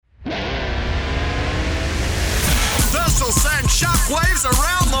will send shockwaves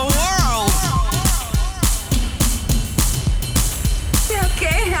around the world.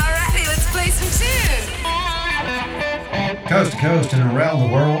 Okay, alrighty, let's play some tunes. Coast to coast and around the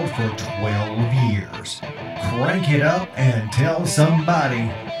world for 12 years. Crank it up and tell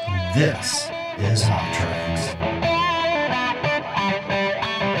somebody this is Hot Tracks.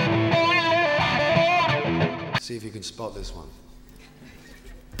 See if you can spot this one.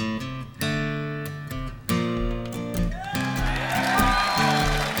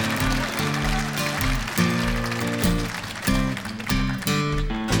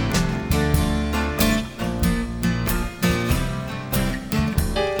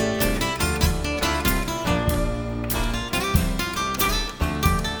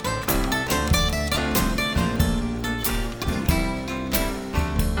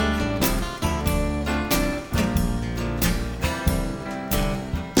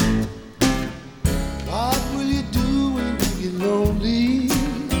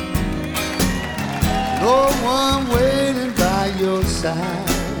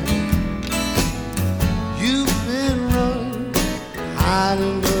 You've been running,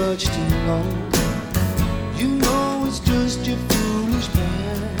 hiding much too long. You know it's just your foolish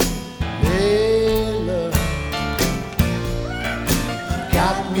mind. Hey, love,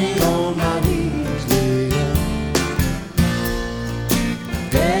 got me on my knees, love,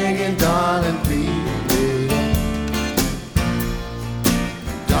 begging, darling, please, love.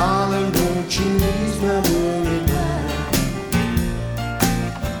 Darling, won't you ease my worried mind?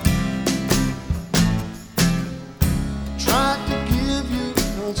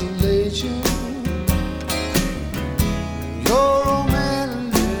 Your old man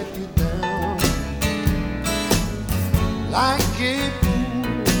let you down. Like a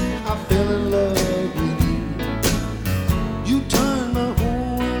fool, I fell in love with you. You turned my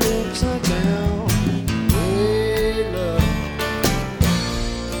whole world upside down. Hey, love,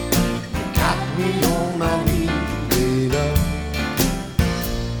 got me on my knees, hey, love,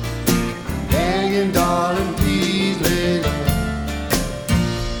 begging, darling, please, hey, love.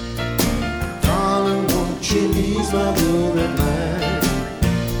 She needs my worried mind.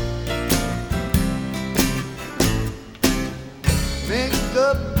 Make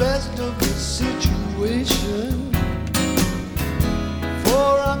the best of the situation,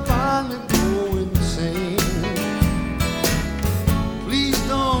 for I finally go insane. Please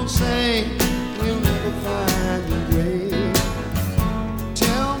don't say we'll never find a grave.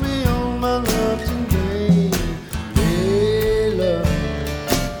 Tell me all my love's in vain. Hey, love,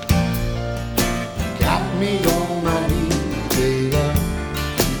 me on my knees, baby,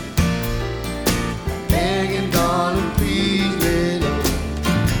 begging, darling, please, baby,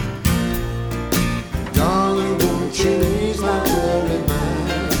 darling, won't you ease my worried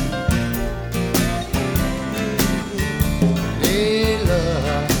mind? Hey,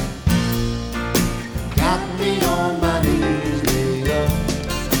 love, got me on my knees, baby,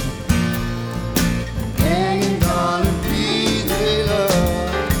 begging, darling, please, baby.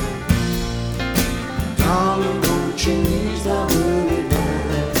 Darling, won't you ease my worried mind?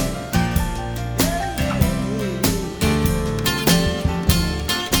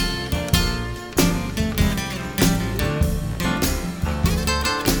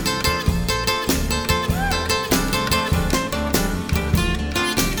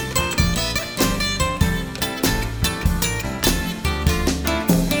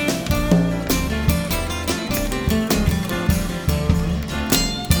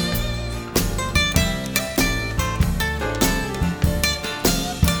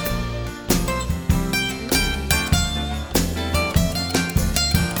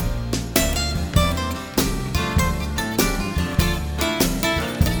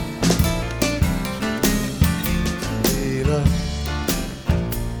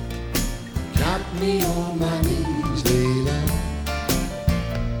 Me on my knees, Layla,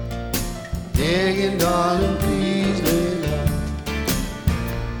 begging, darling, please, Layla,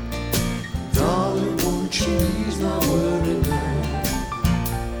 darling, won't you ease my worried mind?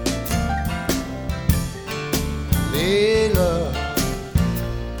 Layla,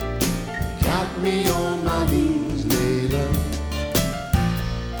 got me on my knees, Layla,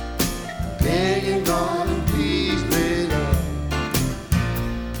 begging, darling, please, Layla.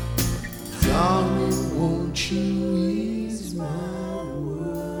 Darling, won't you ease my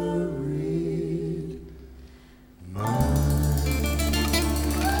worried mind?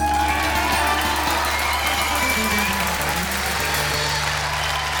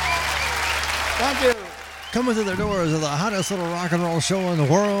 Thank you. Coming through the doors of the hottest little rock and roll show in the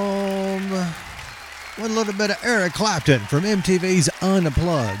world, with a little bit of Eric Clapton from MTV's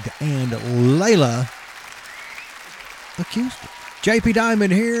Unplugged and Layla. Acoustic. JP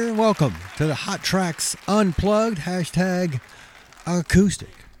Diamond here. Welcome to the Hot Tracks Unplugged, hashtag acoustic.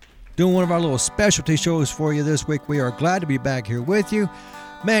 Doing one of our little specialty shows for you this week. We are glad to be back here with you.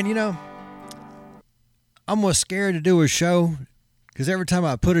 Man, you know, I'm almost scared to do a show because every time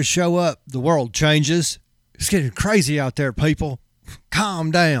I put a show up, the world changes. It's getting crazy out there, people.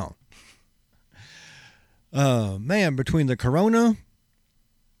 Calm down. Man, between the corona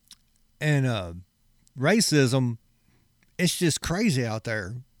and racism, it's just crazy out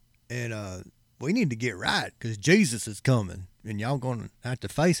there. And we need to get right because Jesus is coming and y'all going to have to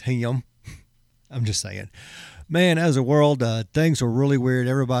face him. I'm just saying. Man, as a world, things are really weird.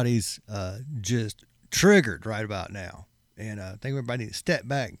 Everybody's just triggered right about now. And I think everybody needs to step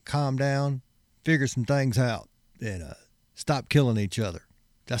back, calm down, figure some things out, and stop killing each other.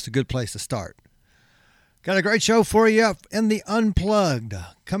 That's a good place to start. Got a great show for you up in the Unplugged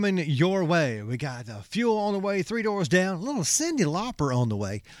coming your way. We got Fuel on the way, Three Doors Down, a little Cyndi Lauper on the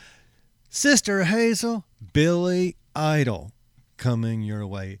way. Sister Hazel, Billy Idol coming your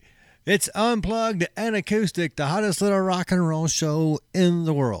way. It's Unplugged and Acoustic, the hottest little rock and roll show in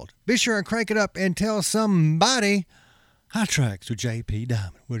the world. Be sure and crank it up and tell somebody. Hot Tracks with JP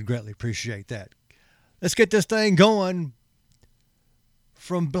Diamond. Would greatly appreciate that. Let's get this thing going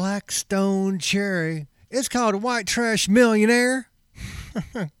from Blackstone Cherry. It's called White Trash Millionaire.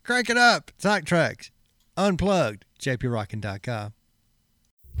 Crank it up. It's Hot Tracks. Unplugged. JPRockin.com.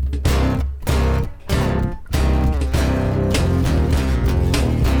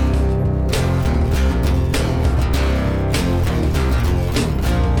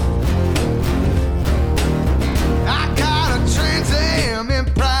 I got a Trans Am in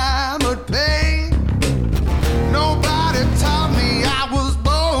private pay. Nobody taught me I was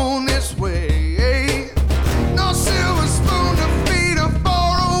born this way. No silver spoon to feed a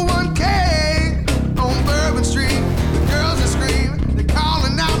 401k. On Bourbon Street, the girls are screaming, they're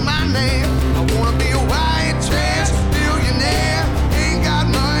calling out my name. I wanna be a white trash billionaire. Ain't got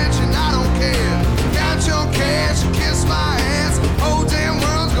much and I don't care. Got your cash, kiss my ass. Whole damn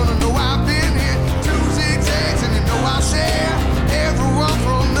world's gonna know I've been here. 2 zigzags and you know I'll share. Everyone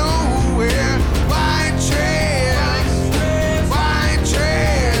from nowhere. White trash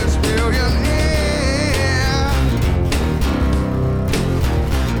billionaire.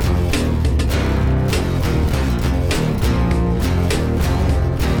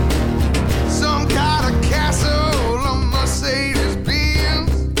 Some kind of castle, a Mercedes Benz.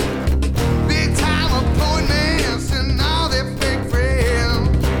 Big time appointments and all their fake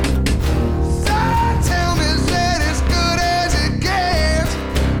friends. So tell me, is that as good as it gets?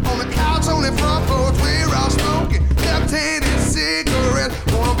 On the couch, on the front porch, we're all smoking left-handed cigarettes.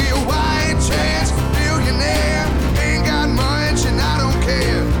 Wanna be a white trash billionaire. Ain't got much and I don't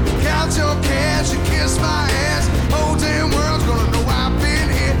care. Count your cash and kiss my ass. Whole damn world's gonna know I've been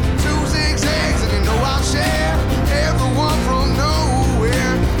here. 2 zigzags and you know I'll share. Everyone from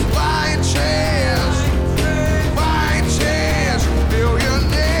nowhere. White trash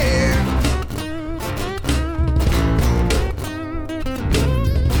billionaire.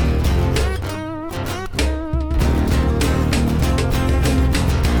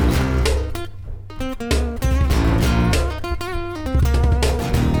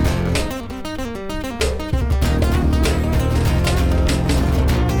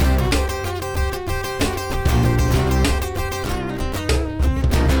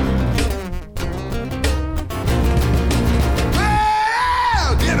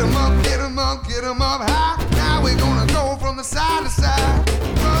 Well, get 'em up, get 'em up, get 'em up high. Now we're gonna go from the side to side.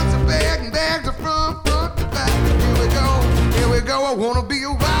 Front to back and back to front, front to back. Here we go, here we go. I wanna be a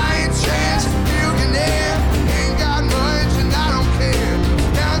white trash billionaire. Ain't got much and I don't care.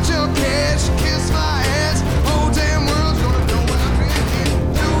 Count your cash, kiss my ass. Whole damn world's gonna know I've been here.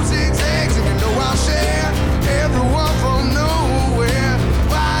 2 zigzags and you know I'll share. Everyone from nowhere.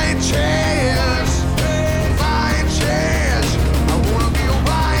 White trash. I wanna be a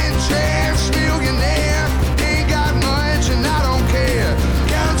white trash millionaire. Ain't got much and I don't care.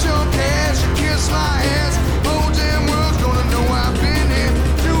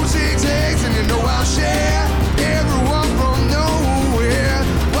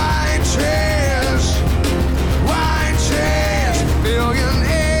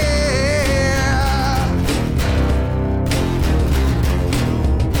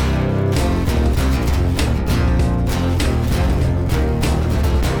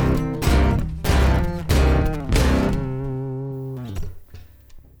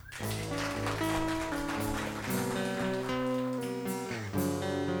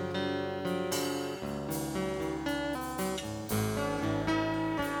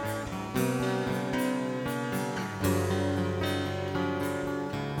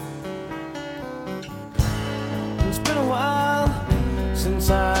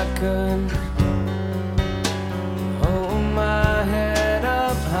 could hold my head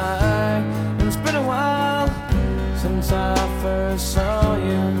up high. It's been a while since I first saw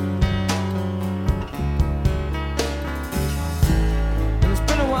you. It's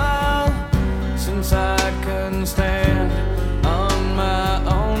been a while since I couldn't stand on my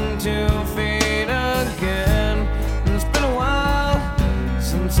own 2 feet again. It's been a while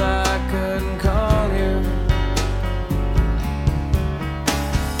since I couldn't call you.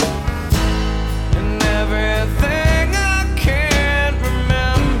 And everything I can't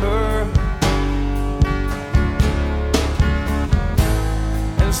remember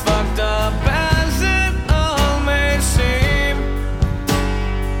as fucked up as it all may seem.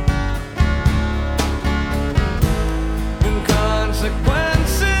 And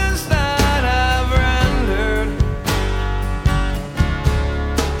consequences that I've rendered,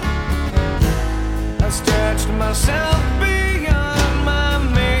 I stretched myself beyond my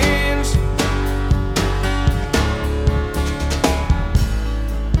means.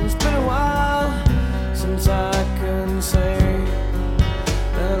 It's been a while since I can say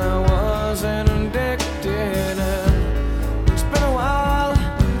that I wasn't addicted. And it's been a while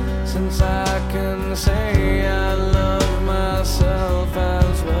since I can say I love myself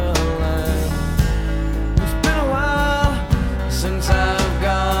as well. And it's been a while since I've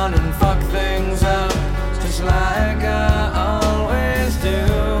gone and fucked things up just like I always do.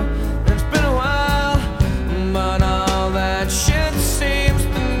 It's been a while, but all that shit seems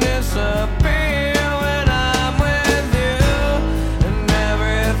to disappear when I'm with you. And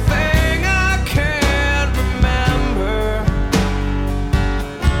everything I can't remember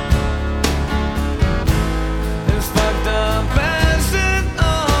is fucked up as it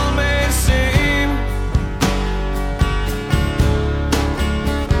all may seem.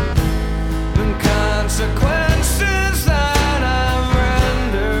 And consequences that I've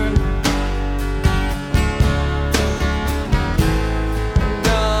rendered,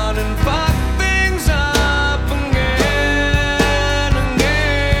 gone and fucked things up again,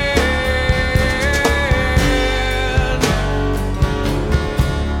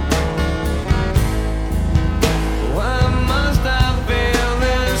 Why must I feel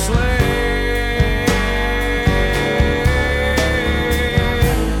this way?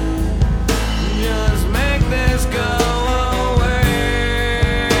 Just make this go away.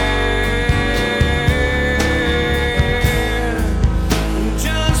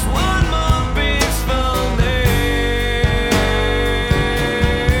 Just one more peaceful day.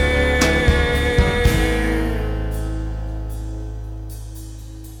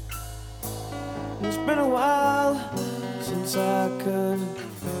 It's been a while since I could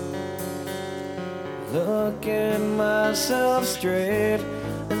look at myself straight.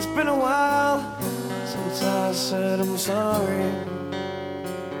 It's been a while since I said I'm sorry.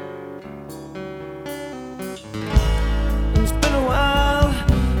 It's been a while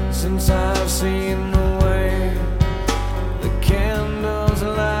since I've seen the way the candles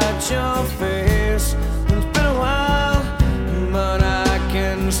light your face. It's been a while, but I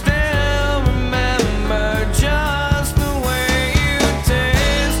can still remember just the way you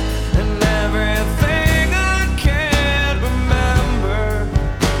taste. And everything I can't remember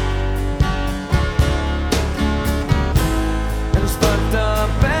is fucked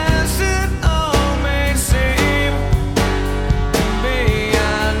up as it all may seem. Me,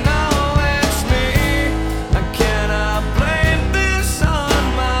 I know it's me. I cannot blame this on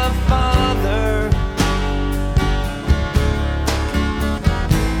my father.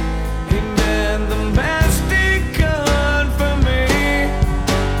 He did the best he could for me.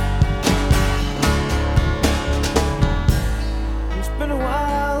 It's been a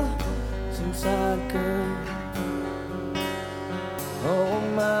while since I could hold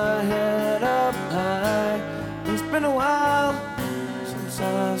my head up high. It's been a while since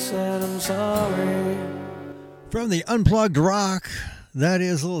I said I'm sorry. From the Unplugged Rock, that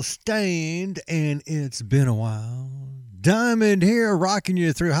is a little Stained, and it's been a while. Diamond here, rocking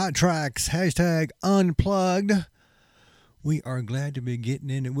you through hot tracks, hashtag Unplugged. We are glad to be getting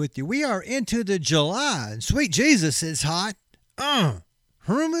in it with you. We are into the July, and sweet Jesus, it's hot.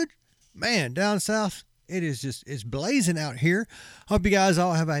 Humid. Man, down south, it's blazing out here. Hope you guys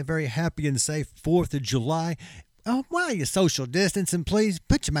all have a very happy and safe 4th of July. While you're social distancing, please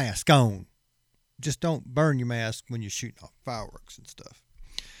put your mask on. Just don't burn your mask when you're shooting off fireworks and stuff.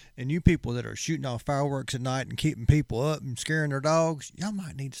 And you people that are shooting off fireworks at night and keeping people up and scaring their dogs, y'all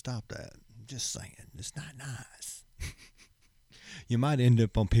might need to stop that. I'm just saying, it's not nice. You might end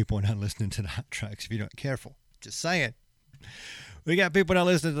up on people not listening to the hot tracks if you're not careful. Just saying. We got people now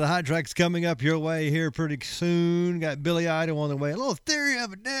listening to the hot tracks coming up your way here pretty soon. Got Billy Idol on the way. A little Theory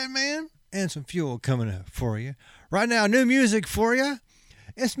of a Dead Man and some Fuel coming up for you. Right now, new music for you.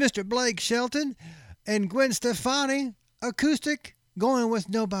 It's Mr. Blake Shelton and Gwen Stefani, acoustic, going with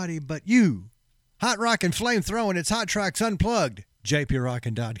Nobody But You. Hot rock and flame throwing. It's Hot Tracks Unplugged.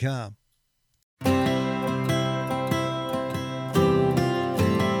 JPRockin.com.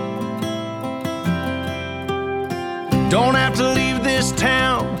 Don't have to leave this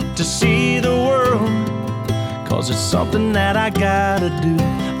town to see the world, 'cause it's something that I gotta do.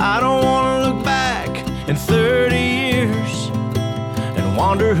 I don't wanna look back in 30 years and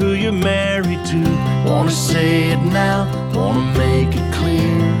wonder who you're married to. Wanna say it now, wanna make it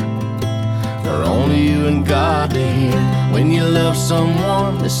clear, for only you and God to hear. When you love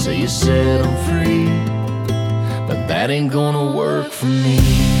someone, they say you set them free, but that ain't gonna work for me.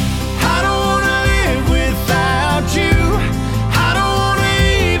 I don't wanna live without you. I don't wanna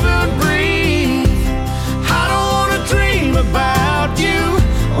even breathe. I don't wanna dream about you.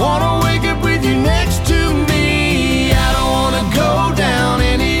 I wanna wake up with you next to me. I don't wanna go down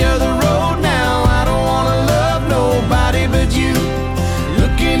any other road now. I don't wanna love nobody but you.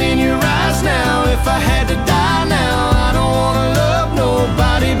 Looking in your eyes now, if I had to die now, I don't wanna love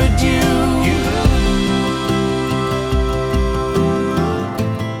nobody but you.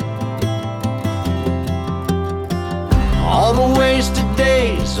 All the wasted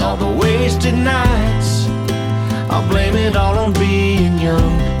days, all the wasted nights, I'll blame it all on being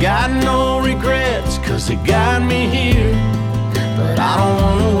young. Got no regrets, 'cause it got me here, but I don't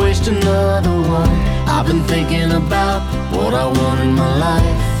wanna waste another one. I've been thinking about what I want in my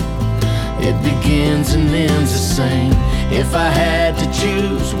life. It begins and ends the same. If I had to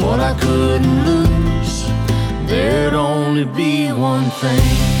choose what I couldn't lose, there'd only be one thing.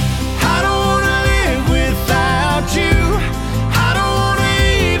 I don't wanna live without you. I don't wanna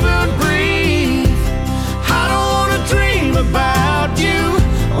even breathe. I don't wanna dream about you.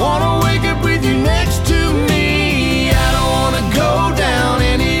 I wanna wake up with you next to me. I don't wanna go down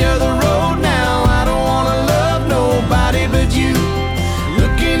any other road now. I don't wanna love nobody but you.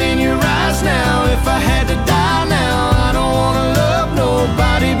 Looking in your eyes now, if I had to die now, I don't wanna love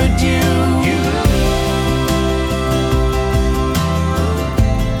nobody but you.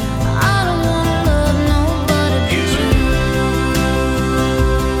 I don't wanna love nobody but you.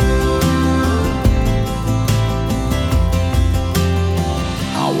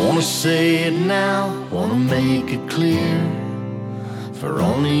 I wanna say it now, wanna make it clear, for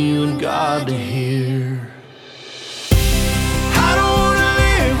only you and God to hear. I don't wanna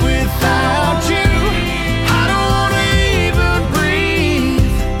live without you. I don't wanna even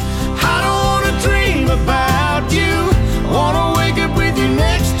breathe. I don't wanna dream about you. I wanna wake up with you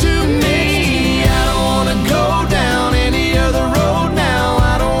next to me. I don't wanna go down any other road now. I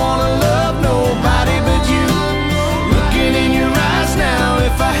don't wanna love nobody but you. Looking in your eyes now,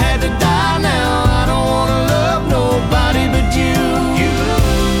 if I had to die now, I don't wanna love nobody but you.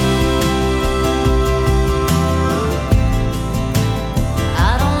 I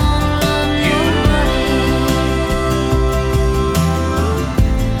don't wanna love nobody.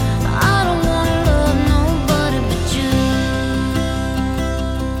 I don't wanna love nobody but you.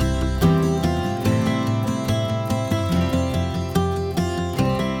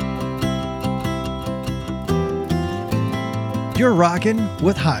 You're rocking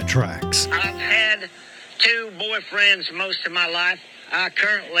with Hot Tracks. I've had 2 boyfriends most of my life. I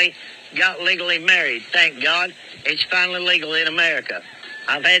currently got legally married, thank God. It's finally legal in America.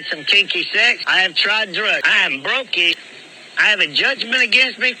 I've had some kinky sex. I have tried drugs. I am broke. I have a judgment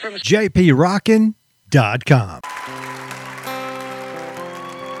against me from... JPRockin.com.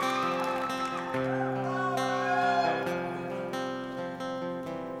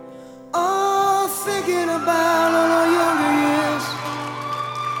 Oh, thinking about all our younger years,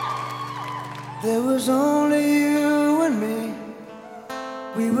 there was only you and me.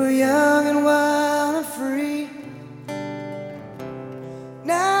 We were young and wild and free.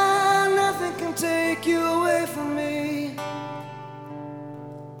 Now nothing can take you away from me.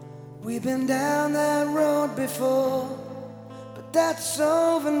 We've been down that road before, but that's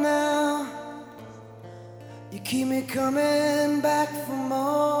over now. You keep me coming back for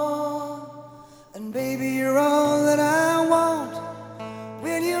more, and baby, you're all that I want.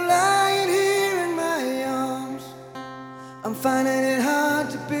 When you're lying here in my arms, I'm finding it hard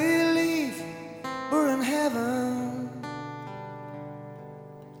to believe we're in heaven,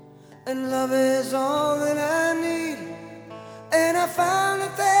 and love is all that I need. And I found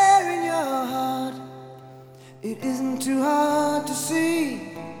it there in your heart. It isn't too hard to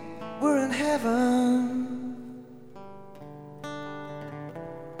see we're in heaven.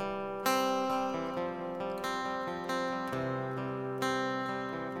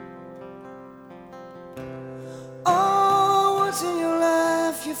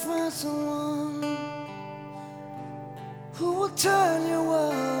 find someone who will turn your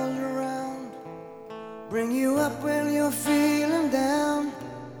world around, bring you up when you're feeling down.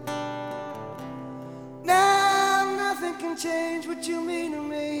 Now nothing can change what you mean to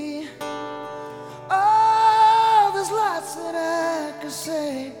me. Oh, there's lots that I could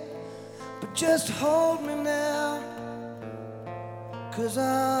say, but just hold me now, 'cause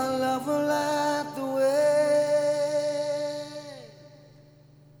our love will light the way.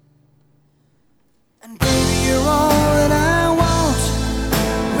 And baby, you're all that I want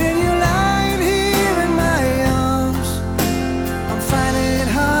when you're lying here in my arms. I'm finding it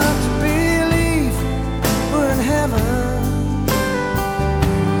hard to believe we're in heaven.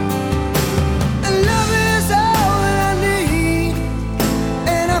 And love is all that I need,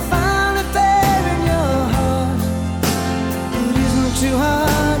 and I found it there in your heart. It isn't too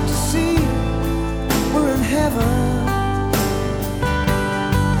hard to see we're in heaven.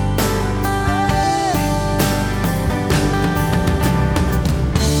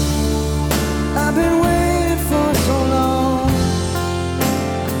 I've been waiting for so long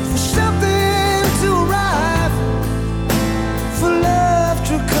for something to arrive, for love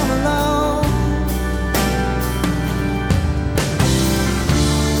to come along.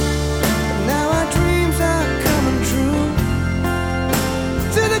 But now our dreams are coming true,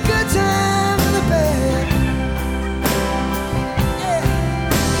 through the good times and the bad. Yeah,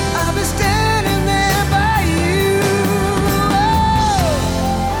 I'll be standing there by you.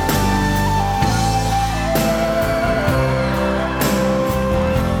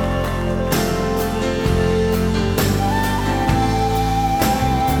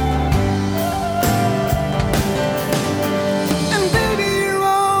 And baby, you're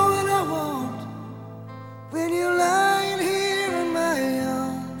all that I want when you're lying here in my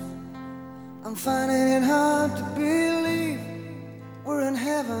arms. I'm finding it hard to believe we're in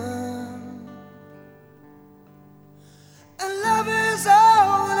heaven. And love is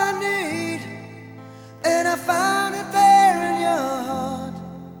all that I need, and I found it there in your heart.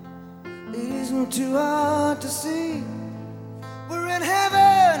 It isn't too hard to see we're in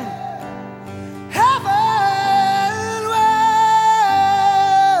heaven. Heaven, whoa.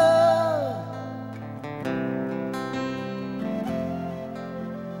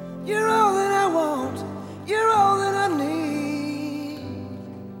 You're all that I want, you're all that I need.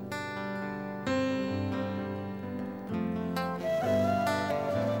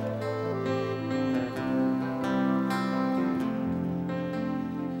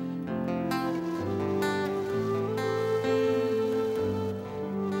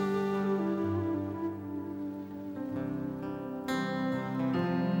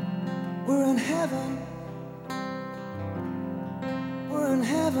 We're in heaven. We're in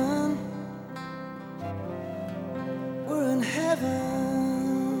heaven. We're in heaven.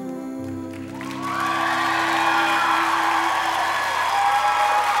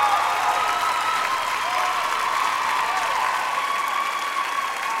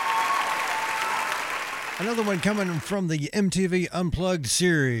 Another one coming from the MTV Unplugged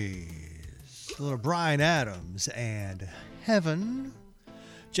series. Little Bryan Adams and Heaven.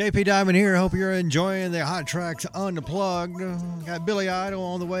 JP Diamond here. Hope you're enjoying the Hot Tracks Unplugged. Got Billy Idol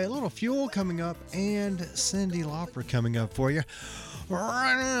on the way. A little Fuel coming up and Cyndi Lauper coming up for you.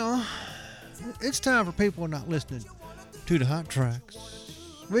 Right now, it's time for people not listening to the Hot Tracks.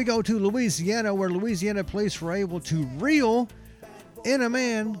 We go to Louisiana, where Louisiana police were able to reel in a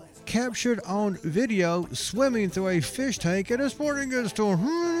man captured on video swimming through a fish tank at a sporting goods store.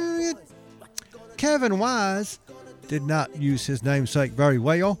 Kevin Wise did not use his namesake very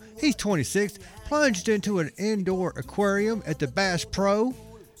well. He's 26, plunged into an indoor aquarium at the Bass Pro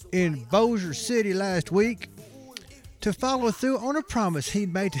in Bossier City last week to follow through on a promise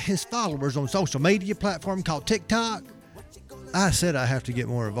he'd made to his followers on social media platform called TikTok. I said I have to get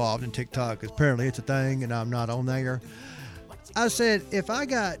more involved in TikTok because apparently it's a thing and I'm not on there. I said if I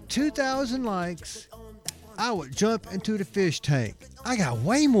got 2,000 likes, I would jump into the fish tank. I got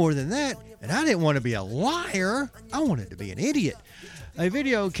way more than that, and I didn't want to be a liar. I wanted to be an idiot. A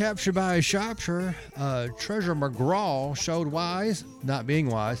video captured by a shopper, Treasure McGraw, showed Wise, not being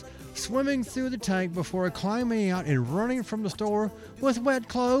Wise, swimming through the tank before climbing out and running from the store with wet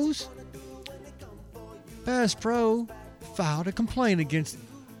clothes. Bass Pro filed a complaint against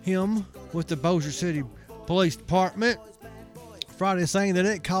him with the Bossier City Police Department Friday, saying that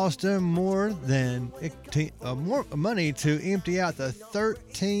it cost them more money to empty out the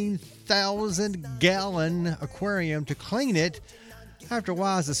 13,000-gallon aquarium to clean it after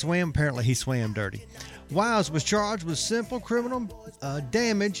Wise swam. Apparently, he swam dirty. Wise was charged with simple criminal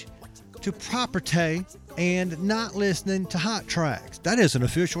damage to property and not listening to Hot Tracks. That is an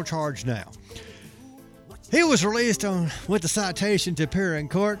official charge now. He was released with a citation to appear in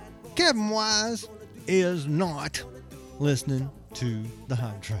court. Kevin Wise is not listening to the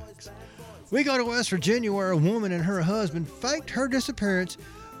Hot Tracks. We go to West Virginia, where a woman and her husband faked her disappearance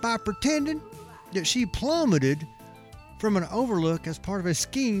by pretending that she plummeted from an overlook as part of a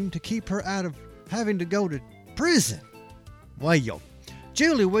scheme to keep her out of having to go to prison. Well,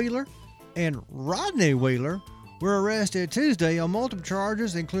 Julie Wheeler and Rodney Wheeler were arrested Tuesday on multiple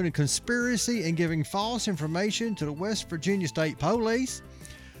charges, including conspiracy and giving false information to the West Virginia State Police.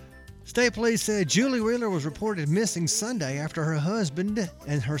 State police said Julie Wheeler was reported missing Sunday after her husband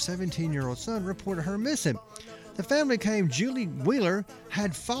and her 17-year-old son reported her missing. The family claimed Julie Wheeler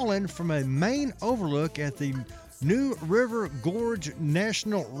had fallen from a main overlook at the New River Gorge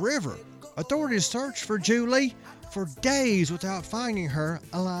National River. Authorities searched for Julie for days without finding her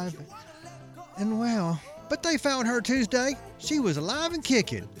alive and well. But they found her Tuesday. She was alive and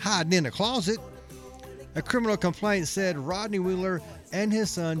kicking, hiding in a closet. A criminal complaint said Rodney Wheeler and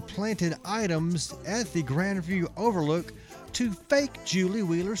his son planted items at the Grandview Overlook to fake Julie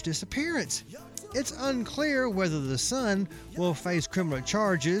Wheeler's disappearance. It's unclear whether the son will face criminal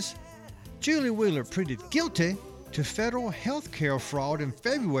charges. Julie Wheeler pleaded guilty to federal health care fraud in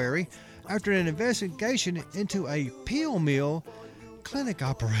February after an investigation into a pill mill clinic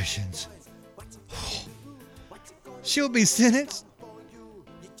operations. She'll be sentenced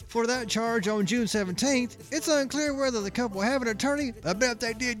for that charge on June 17th. It's unclear whether the couple have an attorney. I bet if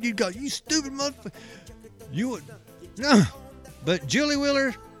they did, you'd go, you stupid motherfucker. You would. No. But Julie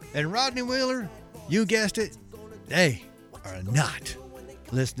Wheeler and Rodney Wheeler, you guessed it, they are not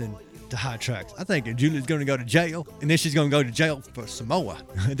listening to Hot Tracks. I think Julie's going to go to jail, and then she's going to go to jail for Samoa.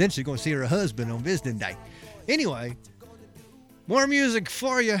 Then she's going to see her husband on visiting day. Anyway, more music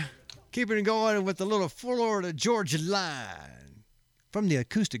for you. Keeping it going with a little Florida Georgia line from the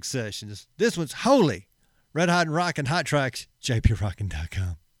acoustic sessions. This one's Holy. Red Hot and Rockin' Hot Tracks,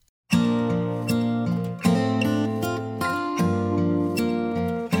 jprockin.com.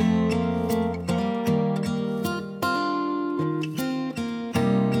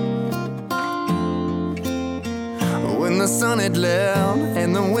 When the sun had left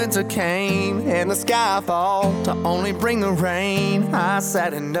and the winter came and the sky fall to only bring the rain, I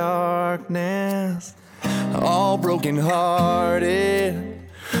sat in darkness, all broken hearted.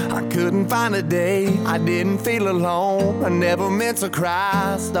 I couldn't find a day I didn't feel alone. I never meant to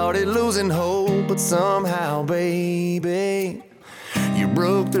cry, started losing hope, but somehow, baby, you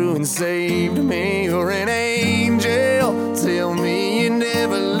broke through and saved me. You're an angel, tell me you're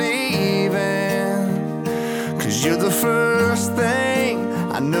never leaving, 'cause you're the first thing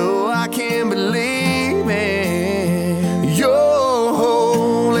I know I can believe in. You're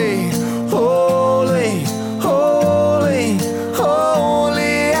holy, holy, holy,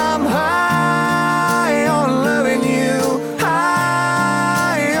 holy. I'm high on loving you,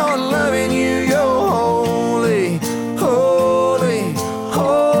 high on loving you. You're holy, holy,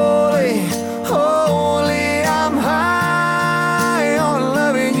 holy, holy. I'm high on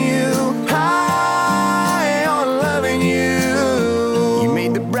loving you, high on loving you. You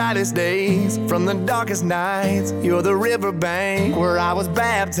made the brightest days from the darkest nights. You're the riverbank where I was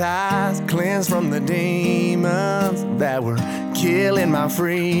baptized, cleansed from the demons that were killing my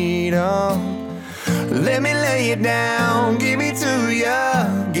freedom. Let me lay you down, give me to ya,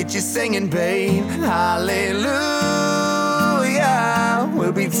 get you singing, babe. Hallelujah.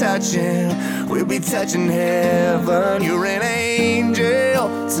 We'll be touching heaven. You're an angel,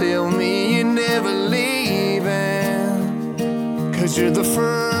 tell me you're never leaving, 'cause you're the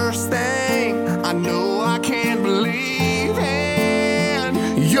first thing I know I can't believe in.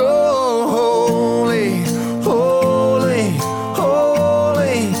 You're holy, holy,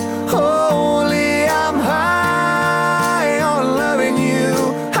 holy, holy. I'm high on loving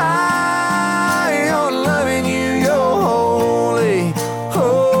you, high on loving you. You're holy,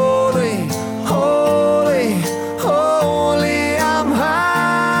 holy, holy, holy. I'm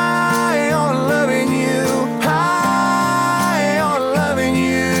high on loving you, high on loving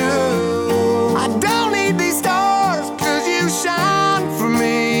you. I died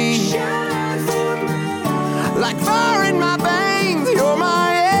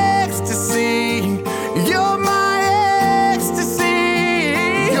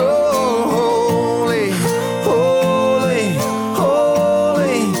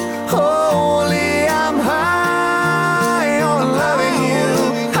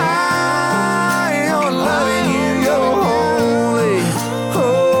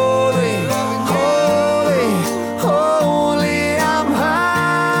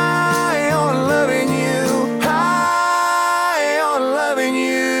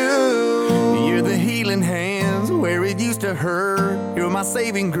healing hands where it used to hurt. You're my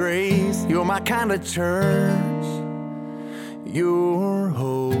saving grace. You're my kind of church. You're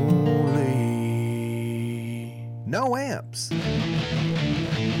holy. No amps.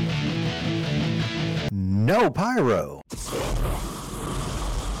 No pyro.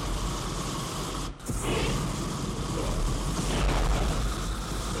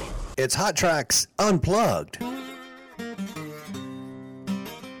 It's Hot Tracks Unplugged.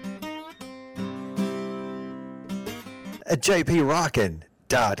 At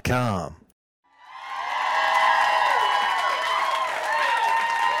jprockin.com.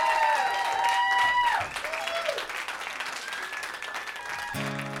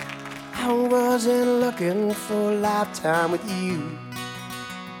 I wasn't looking for a lifetime with you.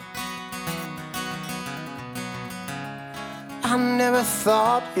 I never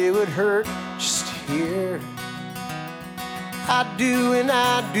thought it would hurt just here. I do and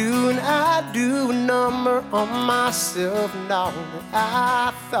I do and I do a number on myself now that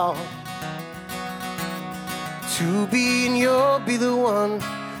I thought to be and you'll be the one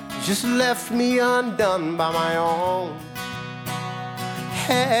who just left me undone by my own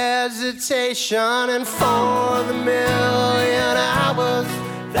hesitation. And for the million hours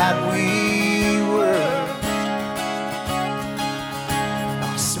that we were,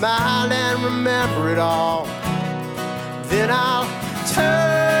 I'll smile and remember it all. Then I'll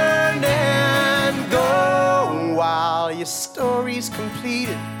turn and go while your story's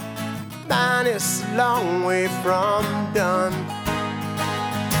completed. Mine is a long way from done.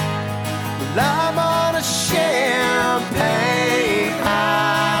 Well, I'm on a champagne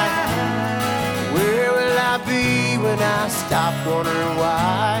high. Where will I be when I stop wondering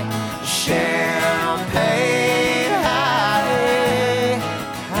why? Champagne high.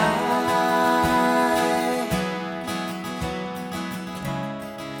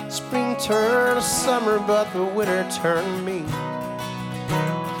 Spring turned to summer, but the winter turned me.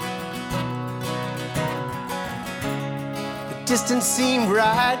 The distance seemed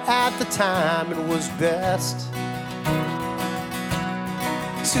right at the time it was best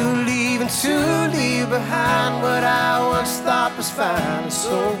to leave behind what I once thought was fine and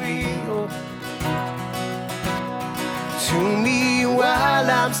so real to me. While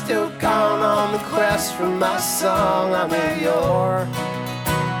I'm still gone on the quest for my song, I'm in your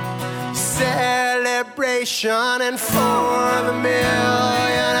celebration. And for the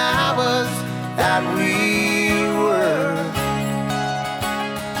million hours that we were,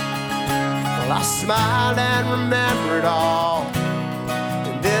 well, I smiled and remembered all.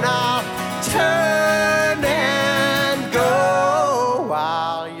 And then I'll turn and go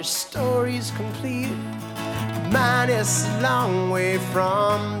while your story's complete. Mine is a long way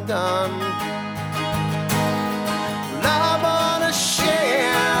from done. Love on a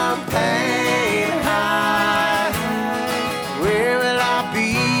champagne high. Where will I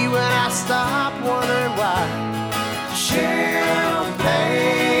be when I stop wondering why? Champagne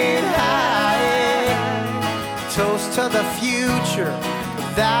high. Toast to the future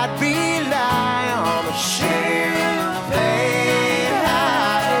that rely on a champagne high.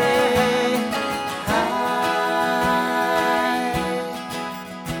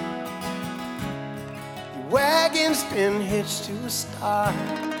 Your wagon's been hitched to a star.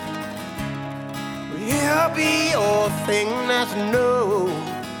 He'll be your thing, that's no.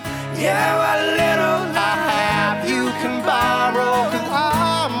 Yeah, what little I have you can borrow, 'cause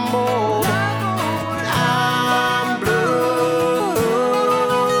I'm old, I'm blue.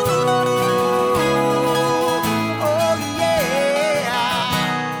 Oh yeah.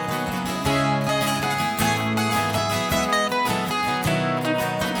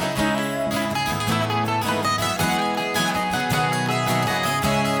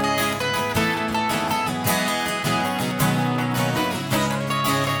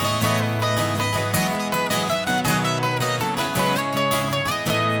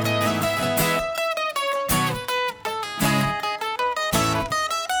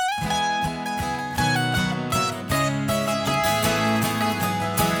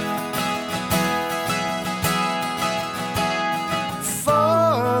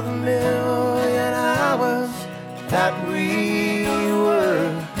 For the million hours that we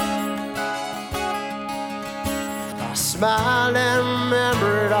were, I smiled and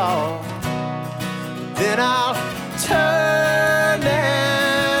remembered all. Then I'll turn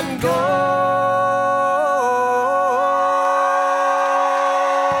and go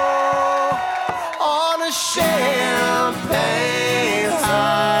on a champagne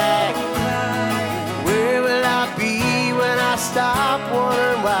high. Where will I be when I stop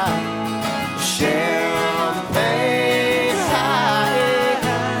wondering why? Champagne high.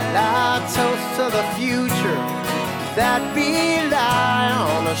 I toast to the future that rely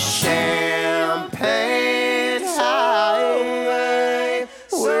on a champagne highway.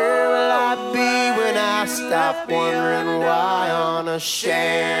 Where will I be when I stop wondering why on a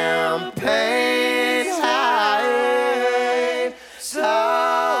champagne highway? So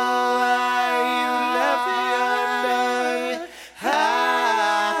you left me undone high.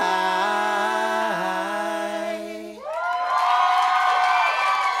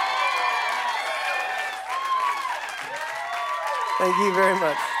 Thank you very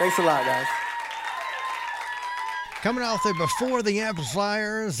much. Thanks a lot, guys. Coming out there before the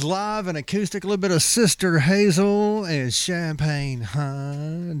amplifiers, live and acoustic, a little bit of Sister Hazel and Champagne,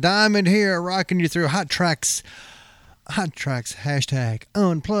 huh? Diamond here, rocking you through Hot Tracks, hashtag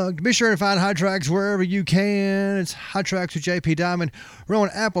unplugged. Be sure to find Hot Tracks wherever you can. It's Hot Tracks with JP Diamond. We're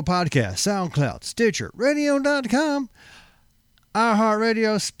on Apple Podcasts, SoundCloud, Stitcher, Radio.com,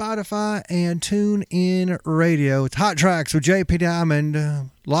 iHeartRadio, Spotify, and TuneIn Radio. It's Hot Tracks with JP Diamond.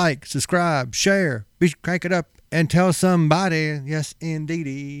 Like, subscribe, share, crank it up, and tell somebody. Yes,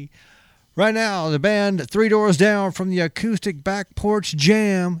 indeedy. Right now, the band Three Doors Down from the acoustic back porch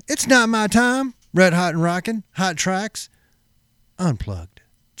jam. It's Not My Time. Red Hot and Rockin'. Hot Tracks. Unplugged.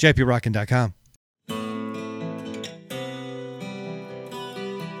 JPRockin.com.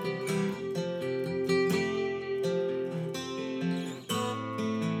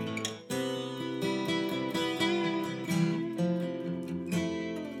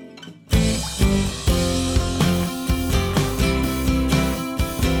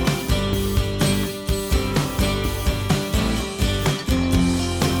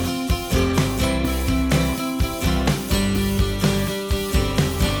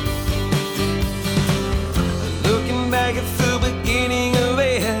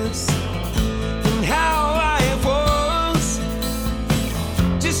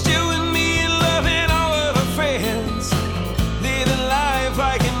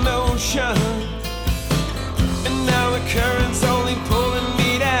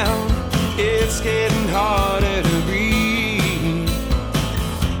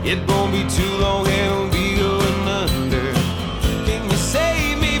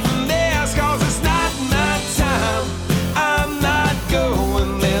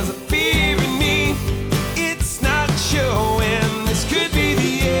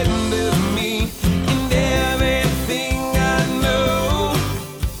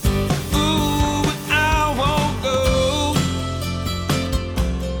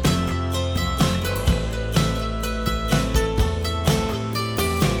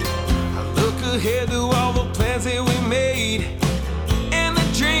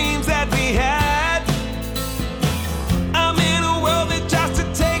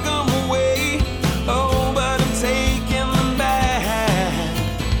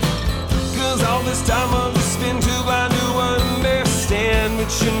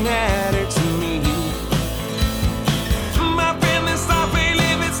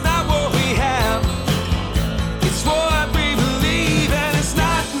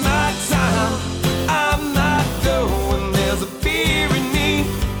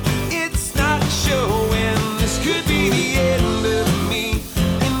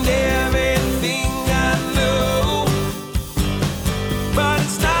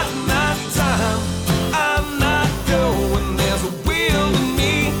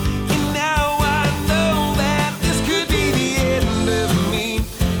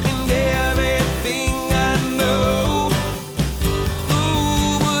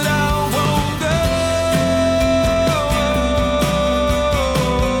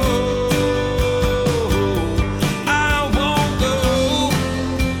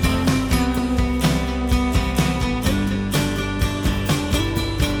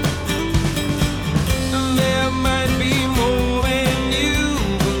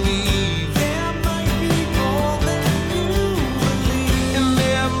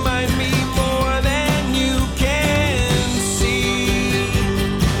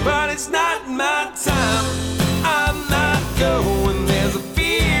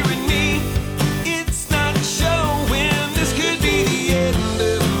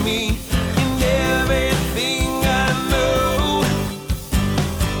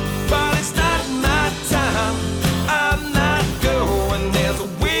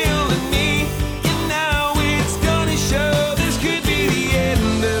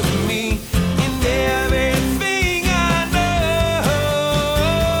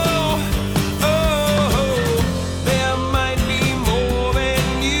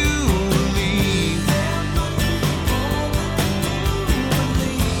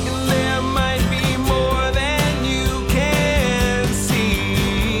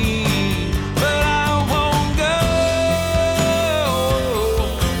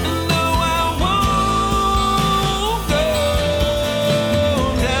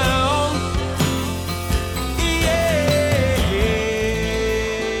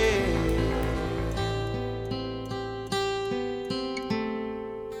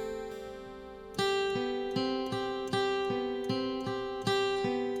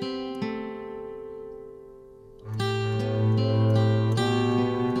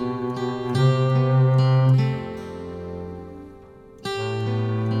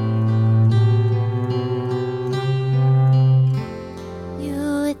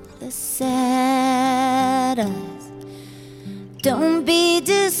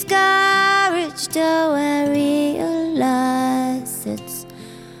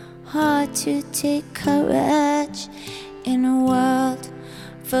 to take courage in a world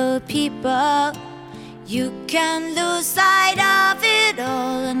full of people. You can lose sight of it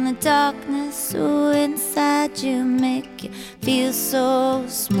all in the darkness. So inside you make you feel so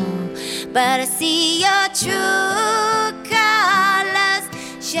small. But I see your true colors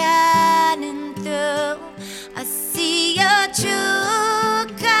shining through. I see your true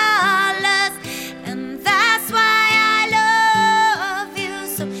colors, and that's why I love you.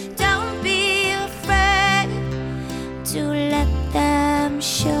 So don't be afraid to let them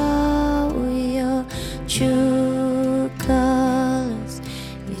show your true colors.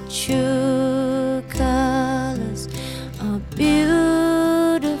 Your true colors are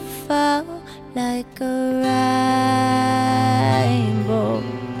beautiful like a rainbow.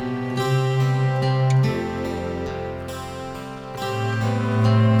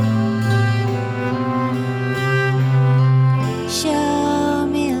 Show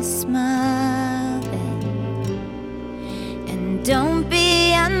me a smile, babe, and don't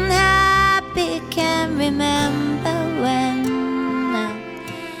be unhappy. Can't remember when I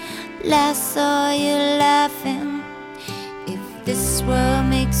last saw you laughing. If this world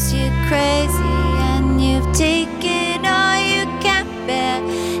makes you crazy and you've taken all you can bear,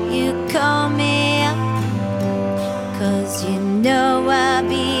 you call me up, 'cause you know I'll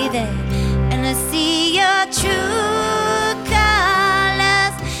be there. And I see your true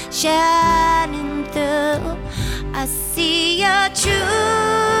colors shining through. I see your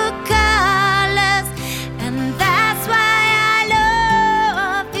true colors, and that's why I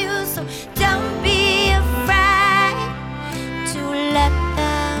love you. So don't be afraid to let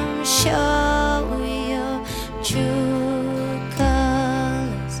them show your true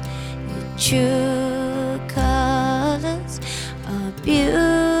colors. Your true colors are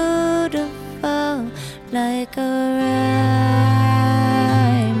beautiful like a rainbow.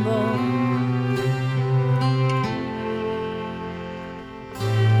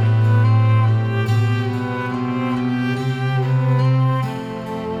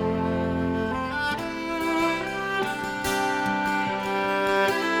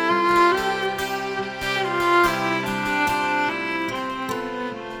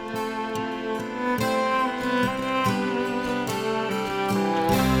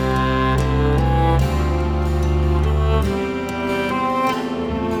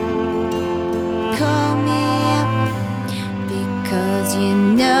 Call me up, because you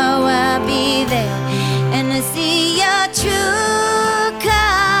know I'll be there. And I see your true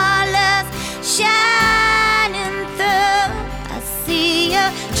colors shining through. I see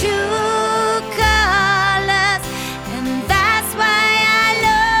your true colors, and that's why I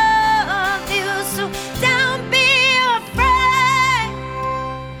love you. So don't be afraid,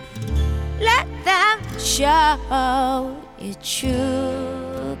 let them show your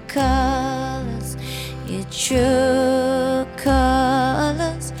true colors. Your true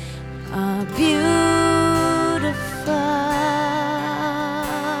colors are beautiful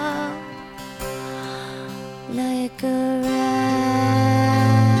like a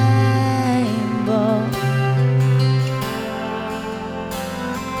rainbow.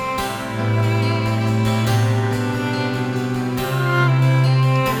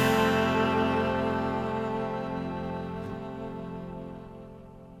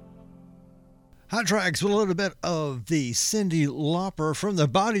 Hot Tracks with a little bit of the Cyndi Lauper from the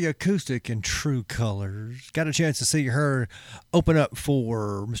Body Acoustic in True Colors. Got a chance to see her open up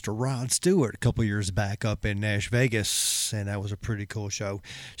for Mr. Rod Stewart a couple years back up in Nash Vegas, and that was a pretty cool show.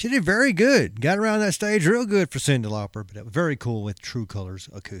 She did very good. Got around that stage real good for Cyndi Lauper, but it was very cool with True Colors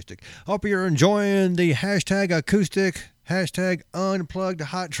Acoustic. Hope you're enjoying the hashtag acoustic, hashtag unplugged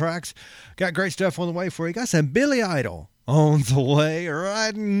Hot Tracks. Got great stuff on the way for you. Got some Billy Idol on the way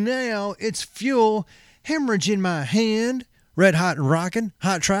right now. It's Fuel, Hemorrhage in My Hand, Red Hot and Rockin',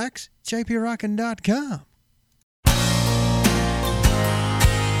 Hot Tracks, jprockin.com.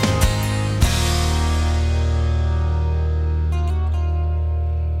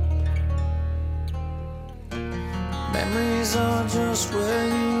 Memories are just where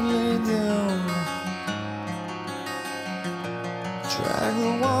you lay down. Drag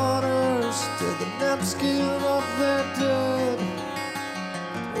the waters till the depths give up their dead.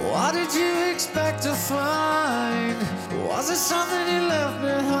 What did you expect to find? Was it something you left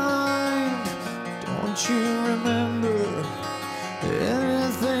behind? Don't you remember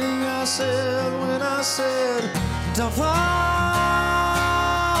anything I said when I said, don't fall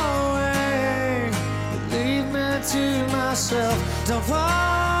away, leave me to myself, don't fall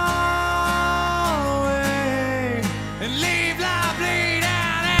away, and leave life bleed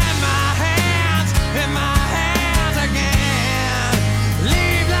out in my hands again.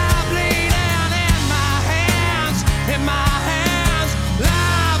 Leave life bleed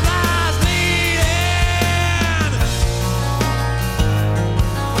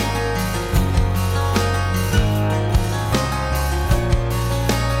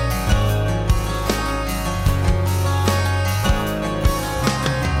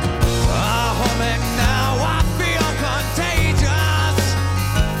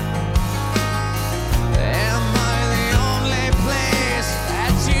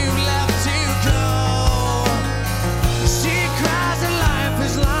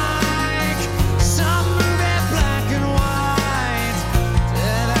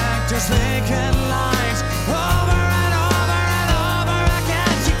those vacant lines over and over and over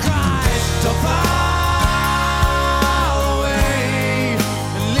again. She cries, don't fall away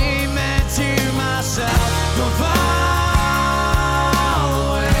and leave me to myself. Don't fall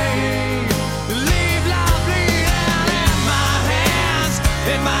away, leave love bleeding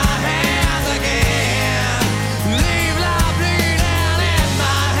in my hands again. Leave love bleeding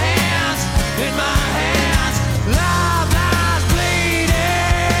in my hands. Love lies bleeding,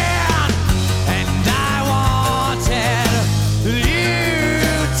 and I wanted you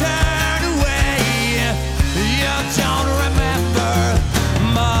turned away. You don't remember,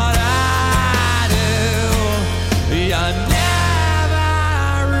 but I do. You never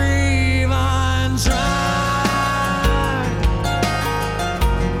even tried.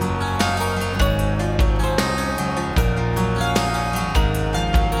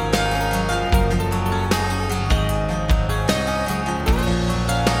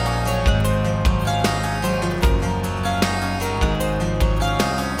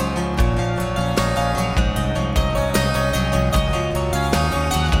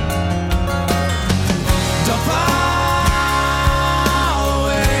 Don't fall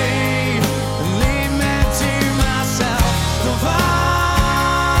away, leave me to myself. Don't fall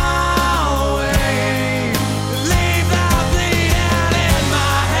away, leave love bleeding in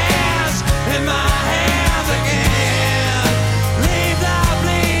my hands again. Leave love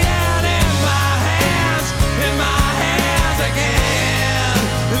bleeding in my hands again.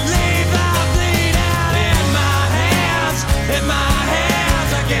 Leave love bleeding in my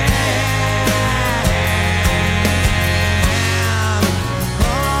hands again.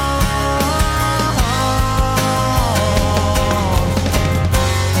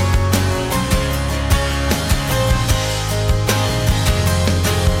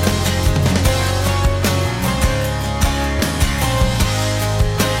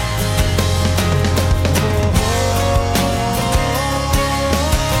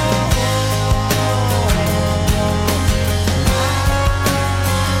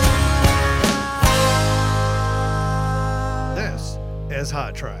 This is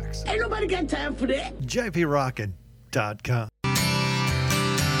Hot Tracks. Ain't nobody got time for that. JPRockin.com.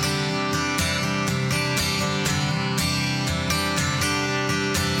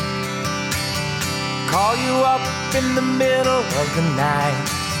 Call you up in the middle of the night,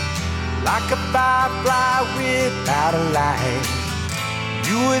 like a firefly without a light.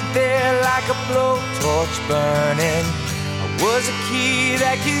 You were there like a blowtorch burning. I was a key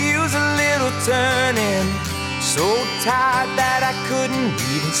that could use a little turning. So tired that I couldn't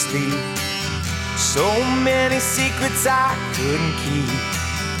even sleep. So many secrets I couldn't keep.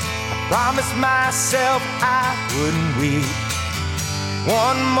 I promised myself I wouldn't weep.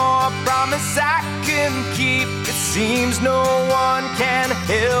 One more promise I can keep. It seems no one can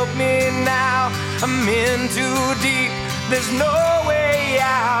help me now. I'm in too deep, there's no way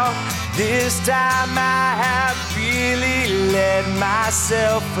out. This time I have really led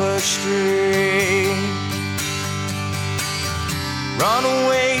myself astray.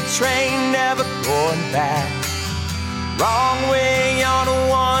 Runaway train, never going back. Wrong way on a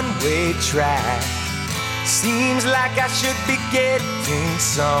one-way track. Seems like I should be getting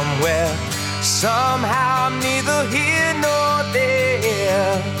somewhere. Somehow I'm neither here nor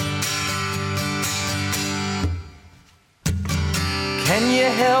there. Can you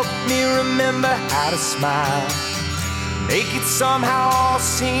help me remember how to smile? Make it somehow all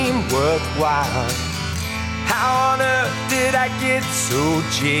seem worthwhile. How on earth did I get so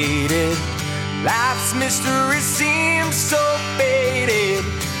jaded? Life's mystery seems so faded.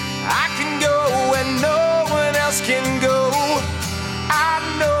 I can go where no one else can go. I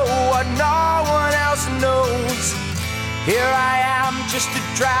know what no one else knows. Here I am, just a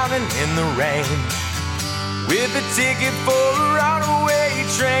drowning in the rain, with a ticket for a runaway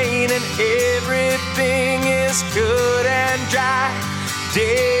train. And everything is good and dry,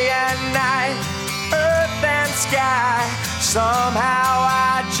 day and night, earth and sky. Somehow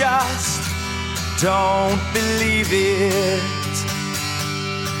I just don't believe it.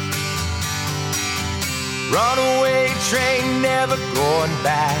 Runaway train, never going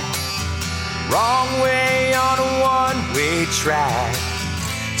back. Wrong way on a one-way track.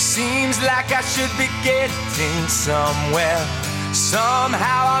 Seems like I should be getting somewhere.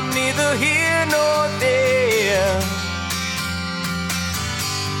 Somehow I'm neither here nor there.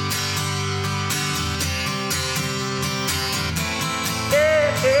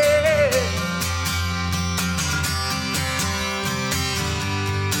 Hey, hey.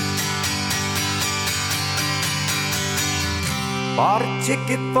 Bought a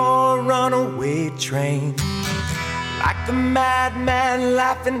ticket for a runaway train. like the madman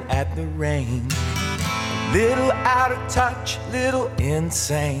laughing at the rain. A little out of touch, little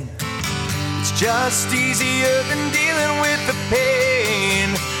insane. It's just easier than dealing with the pain.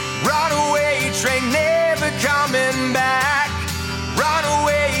 Runaway train never coming back.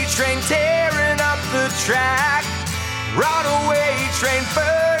 Runaway train tearing up the track. Runaway train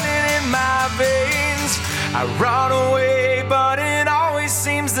burning in my veins. I run away, but it always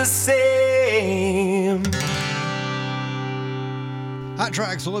seems the same. Hot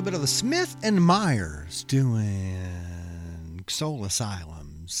Tracks, a little bit of the Smith and Myers doing Soul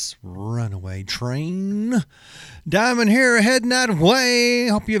Asylum's Runaway Train. Diamond here, heading that way.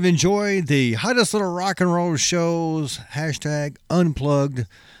 Hope you've enjoyed the hottest little rock and roll shows. Hashtag unplugged.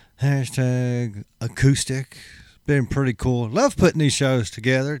 Hashtag acoustic. Been pretty cool. Love putting these shows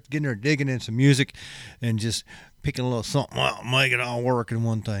together, getting there, digging in some music, and just picking a little something out and make it all work in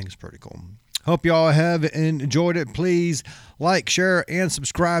one thing. It's pretty cool. Hope y'all have enjoyed it. Please like, share, and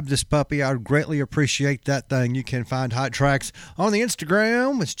subscribe to this puppy. I would greatly appreciate that thing. You can find Hot Tracks on the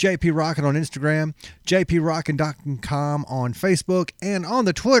Instagram. It's JP Rockin' on Instagram, jprockin.com on Facebook, and on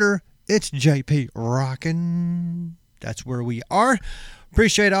the Twitter, it's JP Rockin'. That's where we are.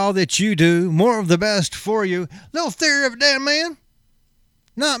 Appreciate all that you do. More of the best for you. Little theory of a damn man.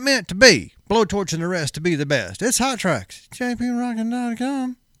 Not meant to be. Blowtorching the rest to be the best. It's Hot Tracks.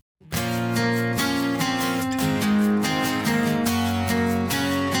 jprockin.com.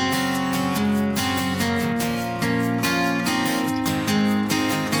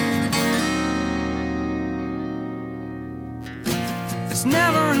 It's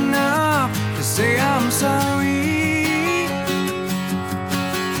never enough to say I'm sorry.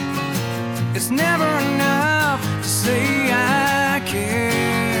 It's never enough to say I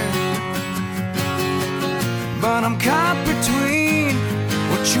care. But I'm caught between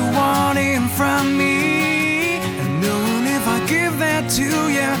what you wanting from me and knowing if I give that to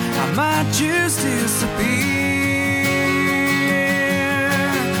you, I might just disappear.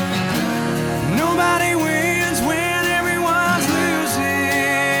 Nobody wins when everyone's losing.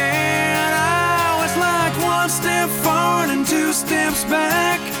 Oh, it's like one step forward and two steps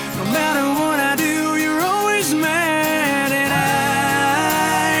back. No matter what I do, you're always mad, and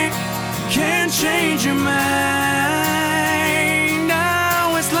I can't change your mind.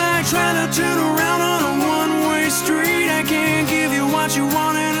 Now it's like trying to turn around on a one-way street. I can't give you what you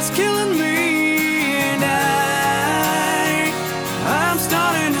want, and it's killing me. And I'm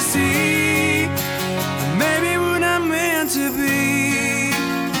starting to see that maybe we're not meant to be.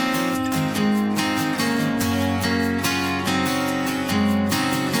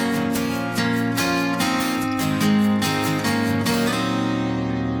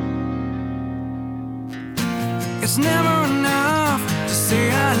 It's never enough to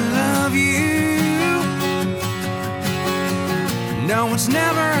say I love you. No, it's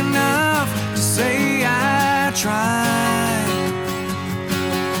never enough to say I tried.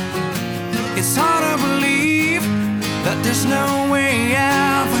 It's hard to believe that there's no way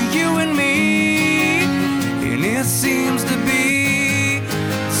out for you and me. And it seems to be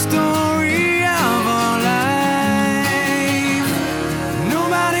the story of our life.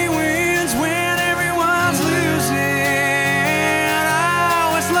 Nobody wins when everyone's losing.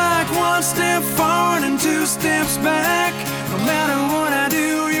 Oh, it's like one step forward and two steps back. No matter what I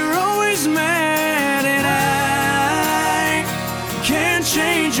do, you're always mad, and I can't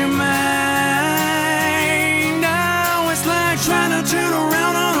change your mind. Now it's like trying to turn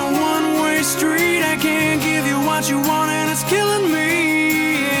around on a one-way street. I can't give you what you want, and it's killing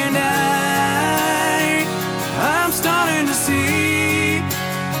me. And I'm starting to see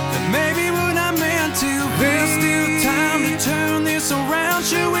that maybe we're not meant to be. There's still time to turn this around.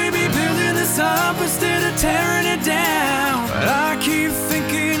 Should we be building this up instead of tearing it down? But I keep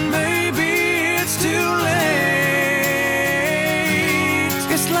thinking maybe it's too late.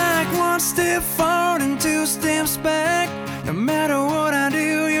 It's like one step forward and two steps back. No matter what I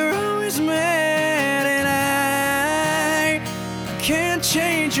do, you're always mad, and I can't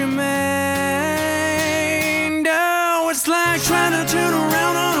change your mind. Oh, it's like trying to turn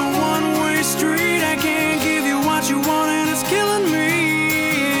around on a one-way street. I can't give you what you want, and it's killing me.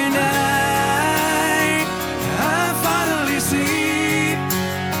 And I finally see,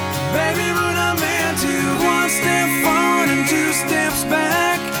 baby, we're not meant to be. One step forward and two steps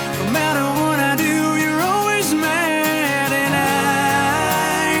back. No matter what I do, you're always mad, and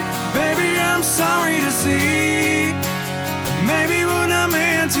baby, I'm sorry to see that maybe we're not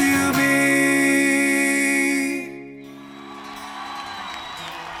meant to be.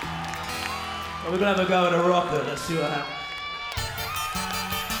 Well, we're gonna have a go at a rocker. Let's see what happens.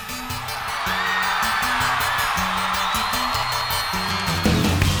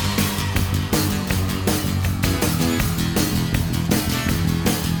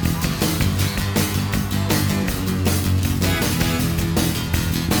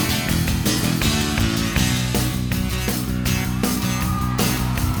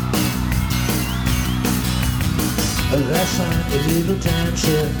 Last night the little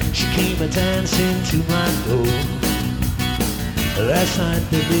dancer, she came a-dancing to my door. Last night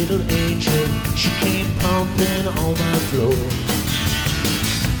the little angel, she came pumping on my floor.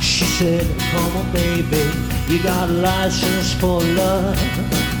 She said, come on baby, you got a license for love.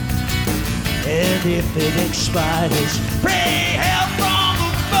 And if it expires, pray help from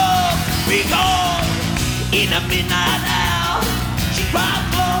above. Because in the midnight hour, she cried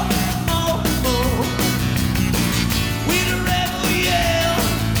more. With a rebel yell,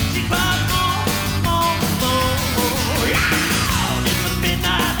 she cried more. Out in the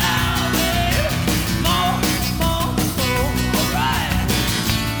midnight hour, baby, more. Alright.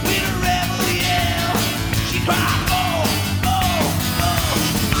 With a rebel yell, she cried more.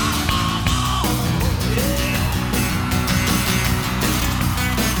 Yeah.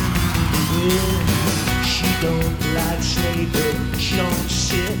 She don't like slavery, she don't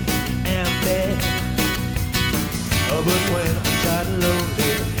sit and beg. But when I'm tired and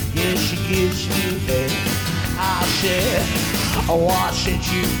lonely, yeah, she gives me head. I said, oh, I set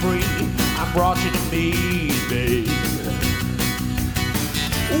you free, I brought you to me, babe.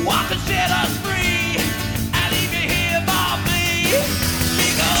 What can set us free? I leave you here by me.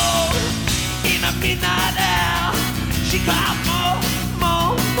 Because in the midnight hour, she cried more.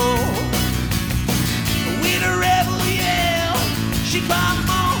 With a rebel yell, she cried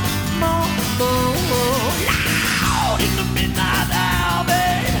more. Loud in the midnight hour,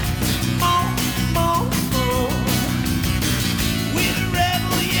 babe. More. With a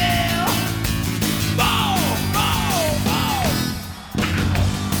rebel yell, more.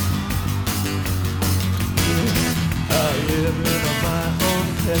 I live in my own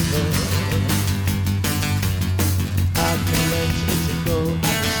heaven. I can let you go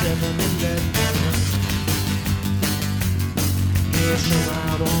at 7-Eleven. Yes, I'm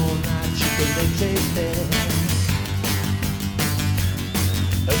out all night, you can take that.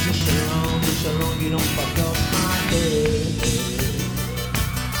 Just so long you don't fuck up my head.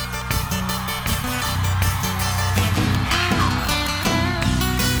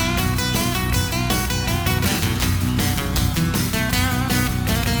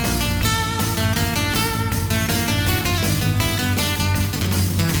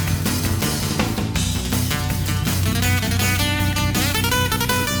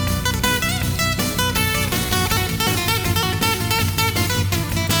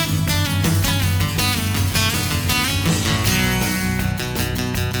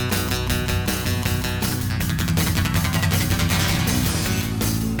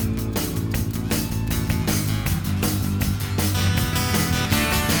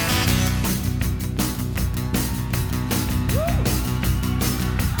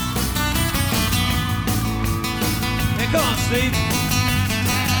 Come on, Steve.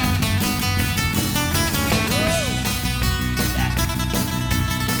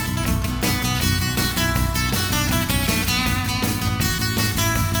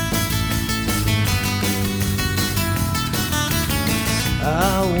 I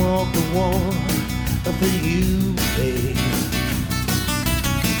walk the wall for you, babe.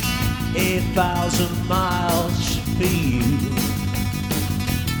 8,000 miles for you.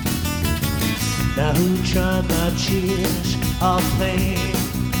 Now who tried my tears of pain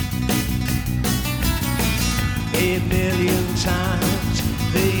 8,000,000 times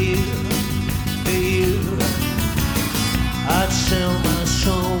for you. I'd sell my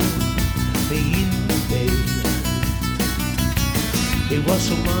soul for you, babe. It was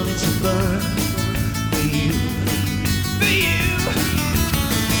some money to burn for you.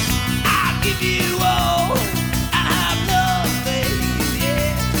 I'd give you all and have love, babe.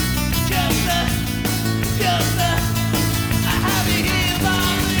 Yeah, just have you here by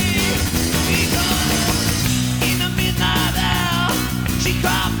me. Because in the midnight hour, she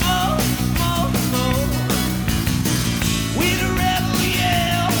cried more. With a rebel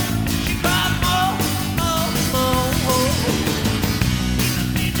yell, she cried more. In the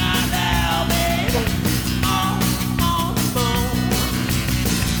midnight hour, baby, more.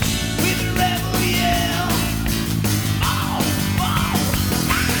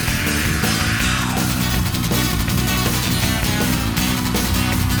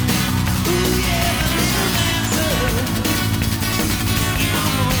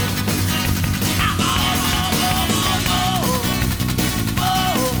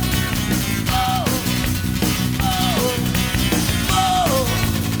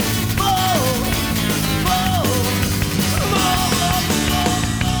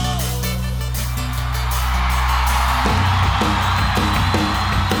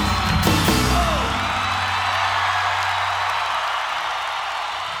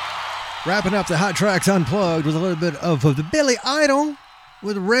 Wrapping up the Hot Tracks Unplugged with a little bit of the Billy Idol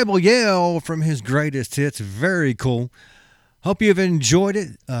with Rebel Yell from his greatest hits. Very cool. Hope you've enjoyed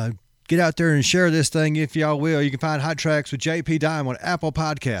it. Get out there and share this thing if y'all will. You can find Hot Tracks with JP Diamond on Apple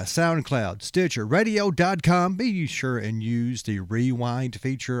Podcasts, SoundCloud, Stitcher, Radio.com. Be sure and use the rewind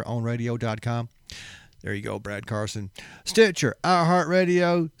feature on Radio.com. There you go, Brad Carson. Stitcher,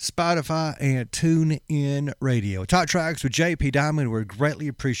 iHeartRadio, Spotify, and TuneIn Radio. Hot Tracks with JP Diamond. We greatly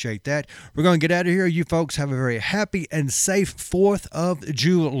appreciate that. We're going to get out of here. You folks have a very happy and safe 4th of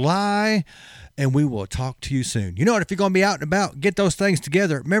July, and we will talk to you soon. You know what? If you're going to be out and about, get those things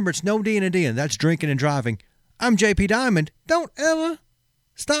together. Remember, it's no D and a D, and that's drinking and driving. I'm JP Diamond. Don't ever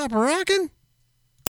stop rocking.